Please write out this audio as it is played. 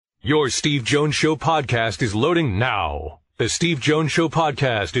Your Steve Jones Show podcast is loading now. The Steve Jones Show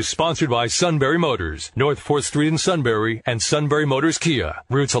podcast is sponsored by Sunbury Motors, North 4th Street in Sunbury, and Sunbury Motors Kia,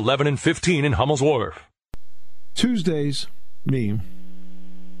 routes 11 and 15 in Hummel's Wharf. Tuesdays, the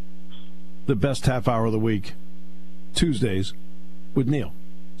best half hour of the week. Tuesdays with Neal.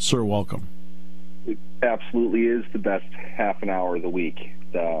 Sir, welcome. It absolutely is the best half an hour of the week.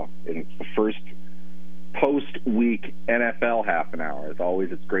 And it's the first post-week NFL half an hour. As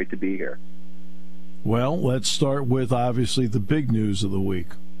always, it's great to be here. Well, let's start with, obviously, the big news of the week.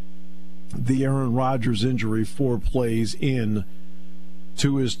 The Aaron Rodgers injury 4 plays in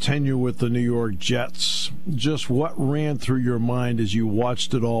to his tenure with the New York Jets. Just what ran through your mind as you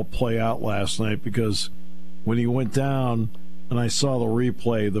watched it all play out last night? Because when he went down and I saw the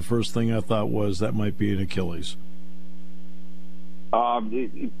replay, the first thing I thought was that might be an Achilles.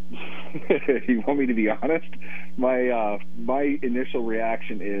 You want me to be honest? My initial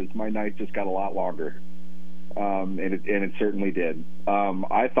reaction is my night just got a lot longer, and it certainly did.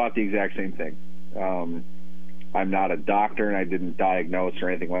 I thought the exact same thing. I'm not a doctor, and I didn't diagnose or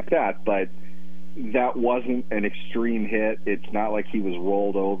anything like that, but that wasn't an extreme hit. It's not like he was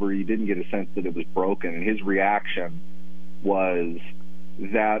rolled over. You didn't get a sense that it was broken, and his reaction was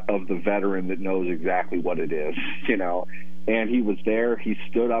that of the veteran that knows exactly what it is, you know. And he was there. He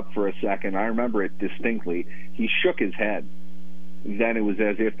stood up for a second. I remember it distinctly. He shook his head. Then it was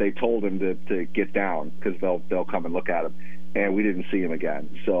as if they told him to get down because they'll come and look at him. And we didn't see him again.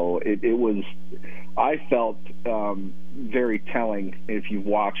 So it was, I felt very telling. If you've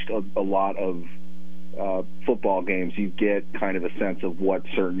watched a lot of football games, you get kind of a sense of what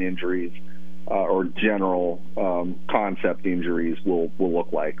certain injuries or general concept injuries will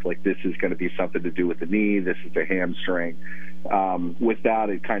look like. Like, this is going to be something to do with the knee. This is a hamstring. With that,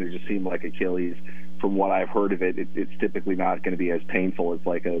 it kind of just seemed like Achilles. From what I've heard of it, it's typically not going to be as painful as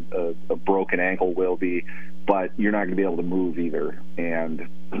like a broken ankle will be, but you're not going to be able to move either. And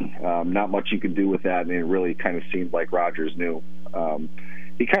not much you can do with that, and it really kind of seemed like Rodgers knew.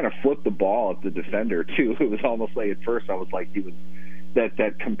 He kind of flipped the ball at the defender, too. It was almost like, at first I was like, he was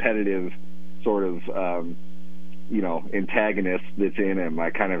that competitive sort of, antagonist that's in him. I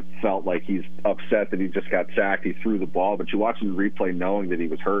kind of felt like he's upset that he just got sacked. He threw the ball, but you watch the replay knowing that he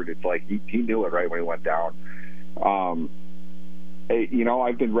was hurt. It's like he knew it right when he went down.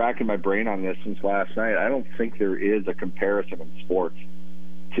 I've been racking my brain on this since last night. I don't think there is a comparison in sports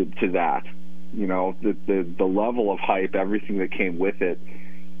to that. You know, the level of hype, everything that came with it,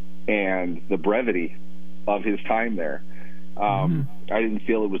 and the brevity of his time there. I didn't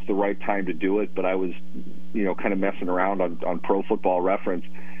feel it was the right time to do it, but I was, kind of messing around on Pro Football Reference,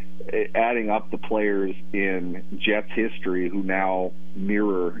 adding up the players in Jets history who now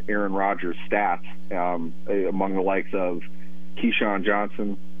mirror Aaron Rodgers' stats, among the likes of Keyshawn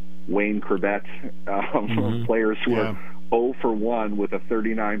Johnson, Wayne Corbett, players who are 0 for 1 with a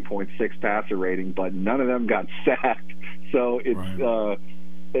 39.6 passer rating, but none of them got sacked. So it's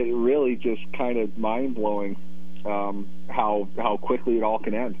it really just kind of mind-blowing how quickly it all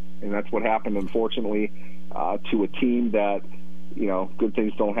can end. And that's what happened, unfortunately, to a team that, good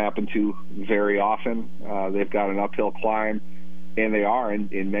things don't happen to very often. They've got an uphill climb, and they are,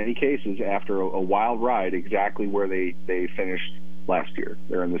 in many cases, after a wild ride, exactly where they finished last year.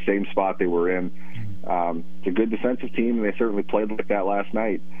 They're in the same spot they were in. It's a good defensive team, and they certainly played like that last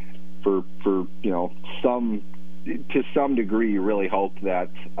night. To some degree, you really hope that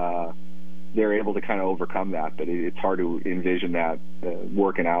they're able to kind of overcome that, but it's hard to envision that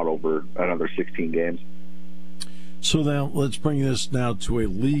working out over another 16 games. So now let's bring this now to a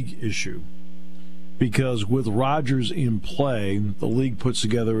league issue, because with Rodgers in play, the league puts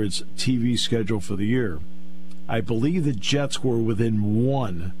together its TV schedule for the year. I believe the Jets were within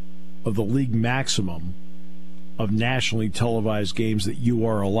one of the league maximum of nationally televised games that you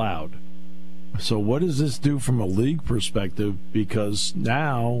are allowed. So what does this do from a league perspective? Because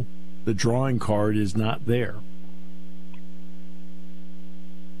now the drawing card is not there.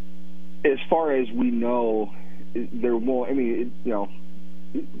 As far as we know, there won't. I mean,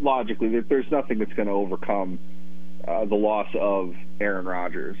 logically, there's nothing that's going to overcome the loss of Aaron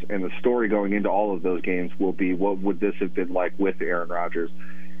Rodgers. And the story going into all of those games will be, what would this have been like with Aaron Rodgers?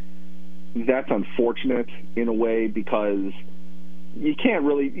 That's unfortunate in a way, because you can't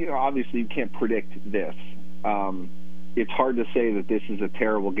really, obviously you can't predict this. It's hard to say that this is a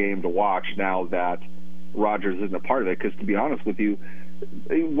terrible game to watch now that Rodgers isn't a part of it, because to be honest with you,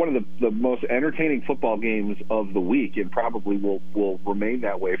 one of the most entertaining football games of the week, and probably will remain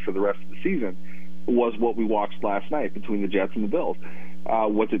that way for the rest of the season, was what we watched last night between the Jets and the Bills.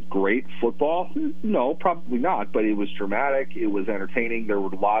 Was it great football? No, probably not, but it was dramatic. It was entertaining. There were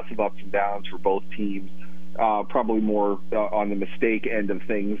lots of ups and downs for both teams, probably more on the mistake end of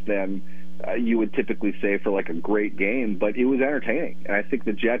things than you would typically say for like a great game, but it was entertaining. And I think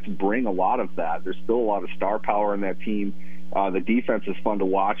the Jets bring a lot of that. There's still a lot of star power in that team. The defense is fun to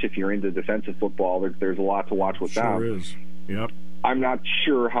watch if you're into defensive football. There's a lot to watch with them. Sure is. Yep. I'm not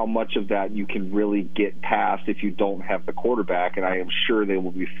sure how much of that you can really get past if you don't have the quarterback, and I am sure they will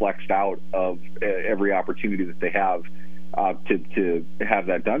be flexed out of every opportunity that they have to have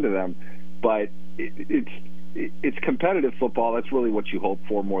that done to them. But it's competitive football. That's really what you hope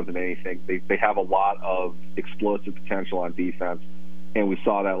for more than anything. They have a lot of explosive potential on defense, and we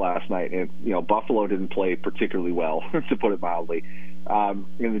saw that last night. And Buffalo didn't play particularly well, to put it mildly. And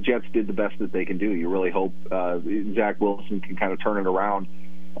the Jets did the best that they can do. You really hope Zach Wilson can kind of turn it around.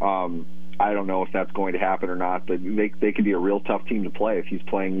 I don't know if that's going to happen or not, but they can be a real tough team to play if he's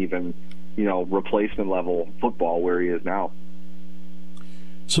playing even, replacement level football where he is now.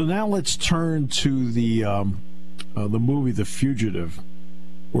 So now let's turn to the movie The Fugitive,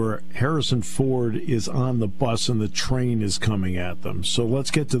 where Harrison Ford is on the bus and the train is coming at them. So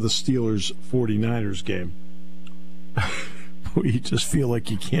let's get to the Steelers-49ers game. You just feel like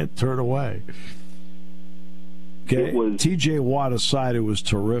you can't turn away. Okay. T.J. Watt aside, it was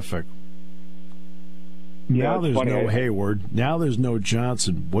terrific. Now there's no Hayward. Now there's no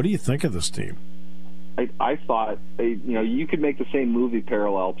Johnson. What do you think of this team? I thought, you could make the same movie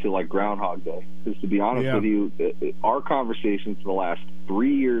parallel to like Groundhog Day. Because to be honest with you, our conversations for the last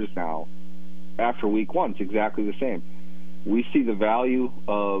 3 years now, after week one, is exactly the same. We see the value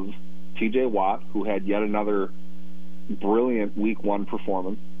of T.J. Watt, who had yet another brilliant week one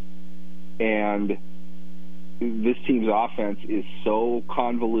performance, and this team's offense is so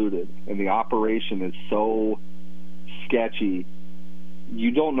convoluted and the operation is so sketchy,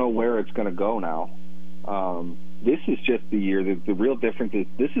 you don't know where it's going to go now. This is just the year. The real difference is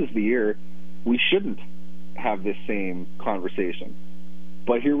this is the year we shouldn't have this same conversation,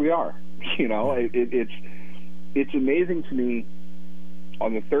 but here we are. It's amazing to me.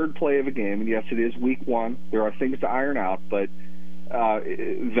 On the third play of a game, and yes, it is week one, there are things to iron out, but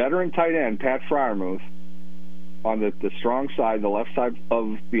veteran tight end Pat Freiermuth on the strong side, the left side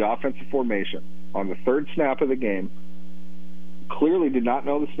of the offensive formation, on the third snap of the game, clearly did not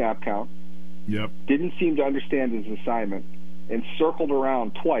know the snap count, didn't seem to understand his assignment, and circled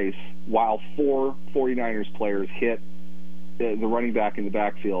around twice while 4 49ers players hit the running back in the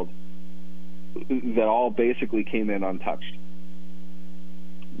backfield that all basically came in untouched.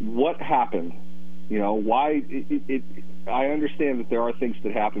 What happened? Why? I understand that there are things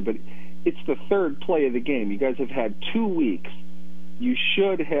that happen, but it's the third play of the game. You guys have had 2 weeks. You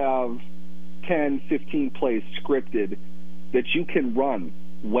should have 10, 15 plays scripted that you can run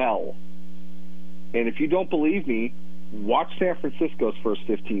well. And if you don't believe me, watch San Francisco's first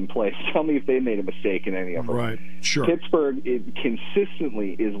 15 plays. Tell me if they made a mistake in any of them. Right, sure. Pittsburgh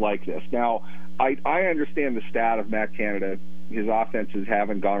consistently is like this. Now, I understand the stat of Matt Canada. His offenses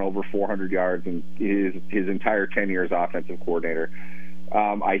haven't gone over 400 yards in his entire 10 years offensive coordinator.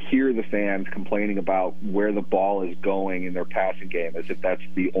 I hear the fans complaining about where the ball is going in their passing game as if that's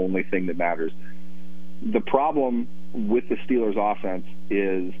the only thing that matters. The problem with the Steelers' offense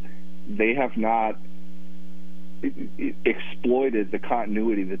is they have not exploited the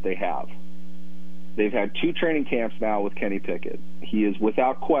continuity that they have. They've had 2 training camps now with Kenny Pickett. He is,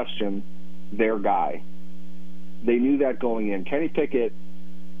 without question, their guy. They knew that going in. Kenny Pickett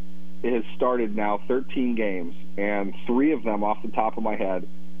has started now 13 games, and 3 of them, off the top of my head,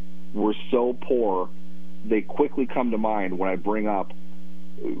 were so poor, they quickly come to mind when I bring up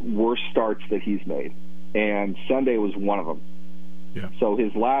worst starts that he's made. And Sunday was one of them. Yeah. So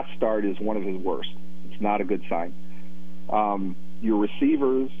his last start is one of his worst. It's not a good sign. Your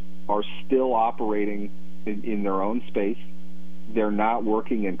receivers are still operating in their own space. They're not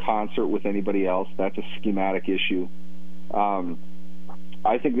working in concert with anybody else. That's a schematic issue.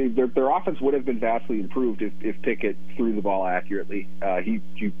 I think their offense would have been vastly improved if Pickett threw the ball accurately. He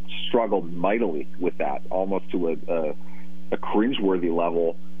struggled mightily with that, almost to a cringeworthy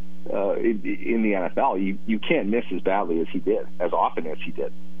level in the NFL. You can't miss as badly as he did, as often as he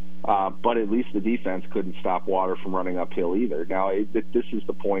did. But at least the defense couldn't stop Water from running uphill either. Now, this is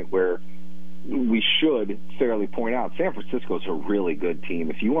the point where we should fairly point out San Francisco's a really good team.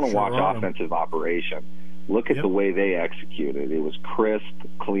 If you want to watch offensive operation, look at the way they executed. It was crisp,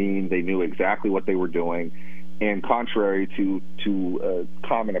 clean. They knew exactly what they were doing. And contrary to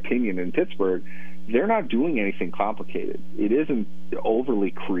common opinion in Pittsburgh, they're not doing anything complicated. It isn't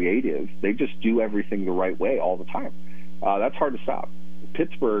overly creative. They just do everything the right way all the time. That's hard to stop.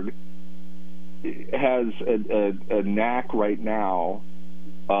 Pittsburgh has a knack right now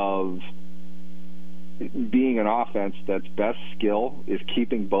of being an offense that's best skill is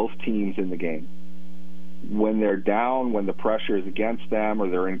keeping both teams in the game. When they're down, when the pressure is against them, or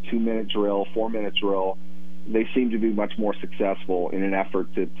they're in 2-minute drill, 4-minute drill, they seem to be much more successful in an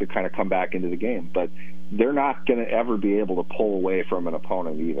effort to kind of come back into the game. But they're not going to ever be able to pull away from an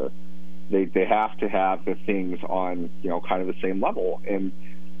opponent either. They have to have the things on, kind of the same level. And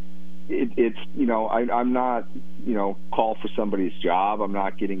it's I'm not, call for somebody's job. I'm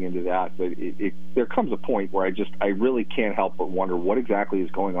not getting into that. But there comes a point where I really can't help but wonder what exactly is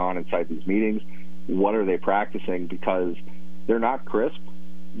going on inside these meetings. What are they practicing? Because they're not crisp.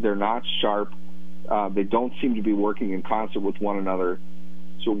 They're not sharp. They don't seem to be working in concert with one another.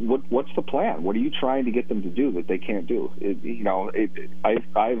 So what's the plan? What are you trying to get them to do that they can't do?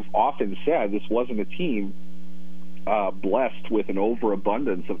 I've often said this wasn't a team blessed with an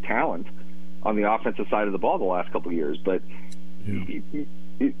overabundance of talent on the offensive side of the ball the last couple of years, but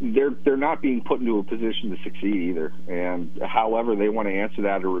they're not being put into a position to succeed either. And however they want to answer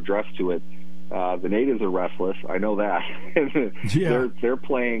that or address to it, the natives are restless. I know that. They're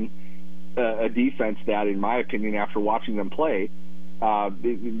playing a defense that, in my opinion, after watching them play,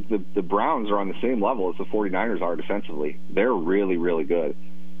 the Browns are on the same level as the 49ers are defensively. They're really, really good.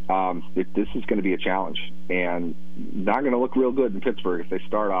 This is going to be a challenge, and not going to look real good in Pittsburgh if they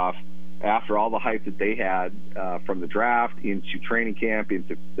start off after all the hype that they had from the draft into training camp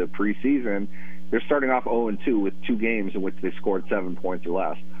into the preseason. They're starting off 0-2 with 2 games in which they scored 7 points or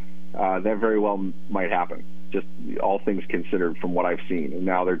less. That very well might happen, just all things considered from what I've seen. And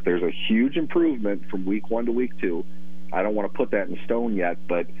now there's a huge improvement from week 1 to week 2. I don't want to put that in stone yet,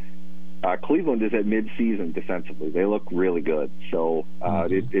 but Cleveland is at mid-season defensively. They look really good. So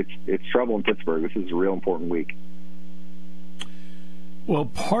it's trouble in Pittsburgh. This is a real important week. Well,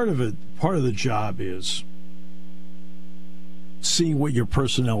 part of the job is seeing what your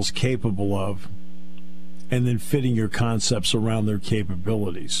personnel is capable of and then fitting your concepts around their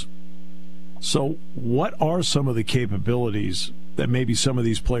capabilities. So what are some of the capabilities that maybe some of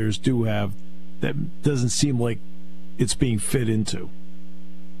these players do have that doesn't seem like it's being fit into?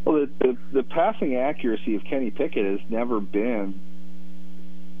 Well, the passing accuracy of Kenny Pickett has never been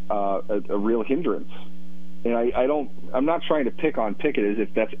a real hindrance. And I'm not trying to pick on Pickett as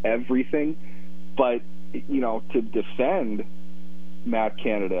if that's everything, but to defend Matt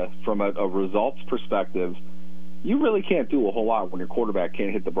Canada from a results perspective, you really can't do a whole lot when your quarterback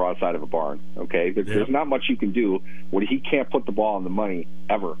can't hit the broadside of a barn. Okay, there's not much you can do when he can't put the ball on the money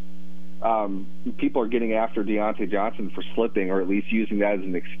ever. People are getting after Deontay Johnson for slipping, or at least using that as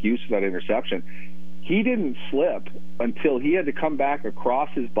an excuse for that interception. He didn't slip until he had to come back across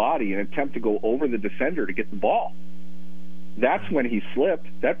his body and attempt to go over the defender to get the ball. That's when he slipped.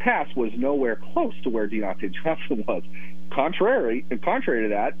 That pass was nowhere close to where Deontay Johnson was. Contrary to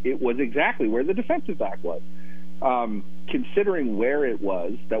that, it was exactly where the defensive back was. Considering where it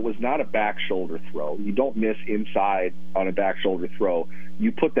was, that was not a back shoulder throw. You don't miss inside on a back shoulder throw.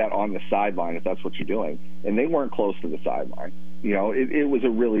 You put that on the sideline if that's what you're doing. And they weren't close to the sideline. It was a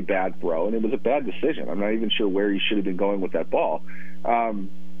really bad throw, and it was a bad decision. I'm not even sure where he should have been going with that ball.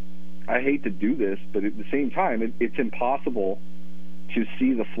 I hate to do this, but at the same time, it's impossible to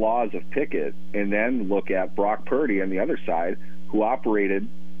see the flaws of Pickett and then look at Brock Purdy on the other side, who operated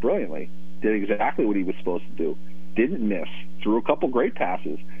brilliantly, did exactly what he was supposed to do, didn't miss, threw a couple great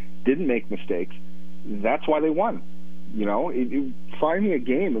passes, didn't make mistakes. That's why they won. Find me a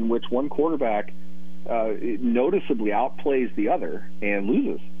game in which one quarterback noticeably outplays the other and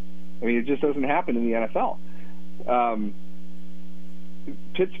loses. I mean, it just doesn't happen in the NFL.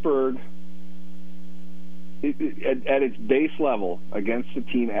 Pittsburgh, at its base level, against a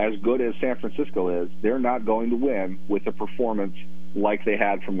team as good as San Francisco is, they're not going to win with a performance like they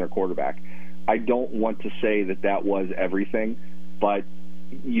had from their quarterback. I don't want to say that was everything, but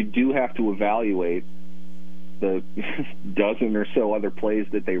you do have to evaluate the dozen or so other plays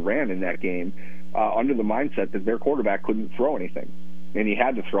that they ran in that game under the mindset that their quarterback couldn't throw anything, and he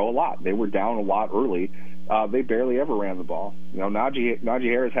had to throw a lot. They were down a lot early. They barely ever ran the ball. Najee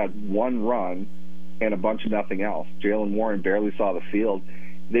Harris had one run and a bunch of nothing else. Jaylen Warren barely saw the field.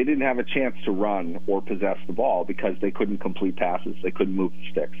 They didn't have a chance to run or possess the ball because they couldn't complete passes. They couldn't move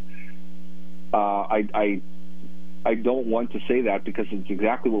the sticks. I don't want to say that because it's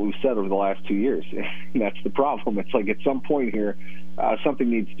exactly what we've said over the last 2 years. That's the problem. It's like at some point here, something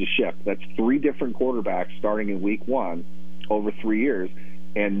needs to shift. That's 3 different quarterbacks starting in week 1 over 3 years,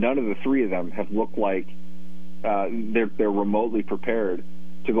 and none of the 3 of them have looked like they're remotely prepared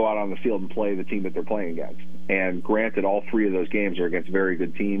to go out on the field and play the team that they're playing against. And granted, all 3 of those games are against very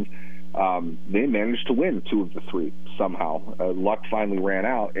good teams. They managed to win 2 of the 3 somehow. Luck finally ran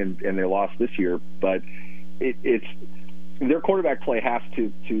out, and they lost this year. But it's their quarterback play has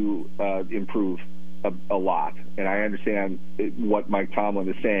to improve a lot. And I understand what Mike Tomlin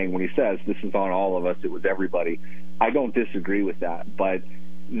is saying when he says this is on all of us. It was everybody. I don't disagree with that, but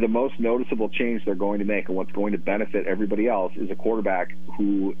the most noticeable change they're going to make and what's going to benefit everybody else is a quarterback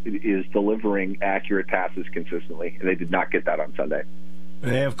who is delivering accurate passes consistently, and they did not get that on Sunday.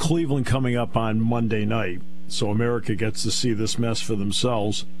 They have Cleveland coming up on Monday night, so America gets to see this mess for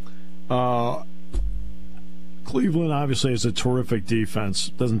themselves. Cleveland obviously has a terrific defense.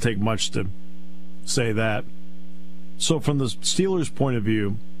 Doesn't take much to say that. So from the Steelers' point of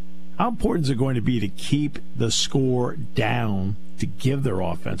view, how important is it going to be to keep the score down to give their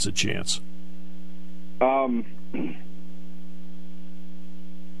offense a chance?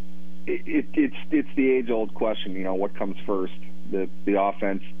 It's the age-old question. You know, what comes first, the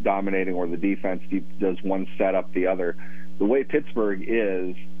offense dominating or the defense? Does one set up the other? The way Pittsburgh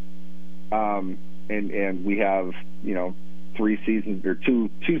is, and we have 3 seasons or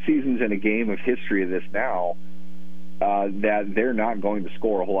two seasons in a game of history of this now. That they're not going to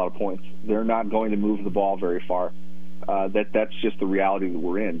score a whole lot of points. They're not going to move the ball very far. That's just the reality that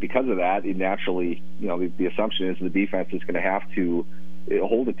we're in. Because of that, it naturally, the assumption is the defense is going to have to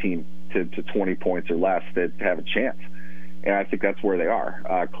hold a team to 20 points or less to have a chance. And I think that's where they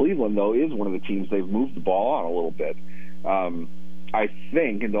are. Cleveland, though, is one of the teams they've moved the ball on a little bit. I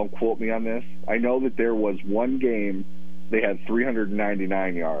think, and don't quote me on this, I know that there was one game they had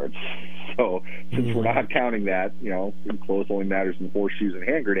 399 yards. So since we're not counting that, close only matters in horseshoes and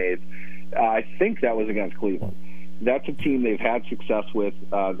hand grenades, I think that was against Cleveland. That's a team they've had success with.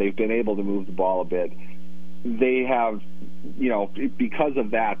 They've been able to move the ball a bit. They have, because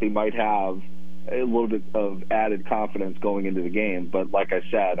of that, they might have a little bit of added confidence going into the game. But like I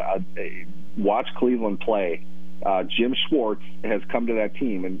said, watch Cleveland play. Jim Schwartz has come to that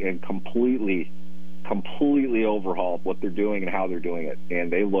team and completely overhauled what they're doing and how they're doing it,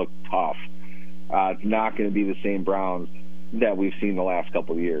 and they look tough. It's not going to be the same Browns that we've seen the last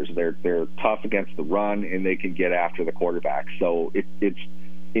couple of years. They're tough against the run, and they can get after the quarterback. So it's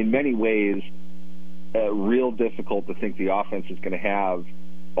in many ways real difficult to think the offense is going to have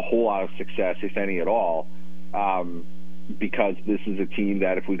a whole lot of success, if any at all, because this is a team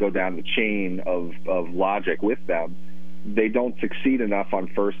that if we go down the chain of logic with them, they don't succeed enough on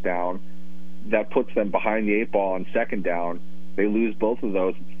first down. That puts them behind the 8 ball on second down. They lose both of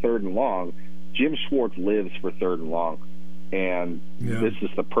those. It's 3rd and long. Jim Schwartz lives for 3rd and long, and this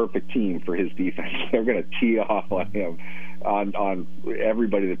is the perfect team for his defense. They're going to tee off on him, on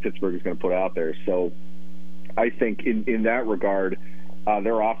everybody that Pittsburgh is going to put out there. So I think in that regard,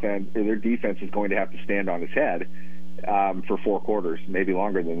 their defense is going to have to stand on its head for 4 quarters, maybe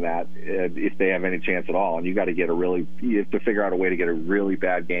longer than that, if they have any chance at all. And you have to figure out a way to get a really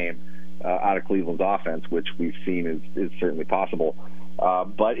bad game out of Cleveland's offense, which we've seen is certainly possible.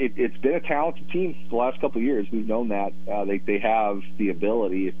 But it's been a talented team the last couple of years. We've known that. They have the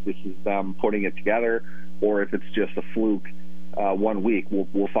ability, if this is them putting it together or if it's just a fluke 1 week,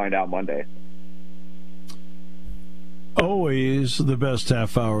 we'll find out Monday. Always the best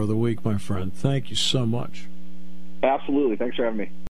half hour of the week, my friend. Thank you so much. Absolutely. Thanks for having me.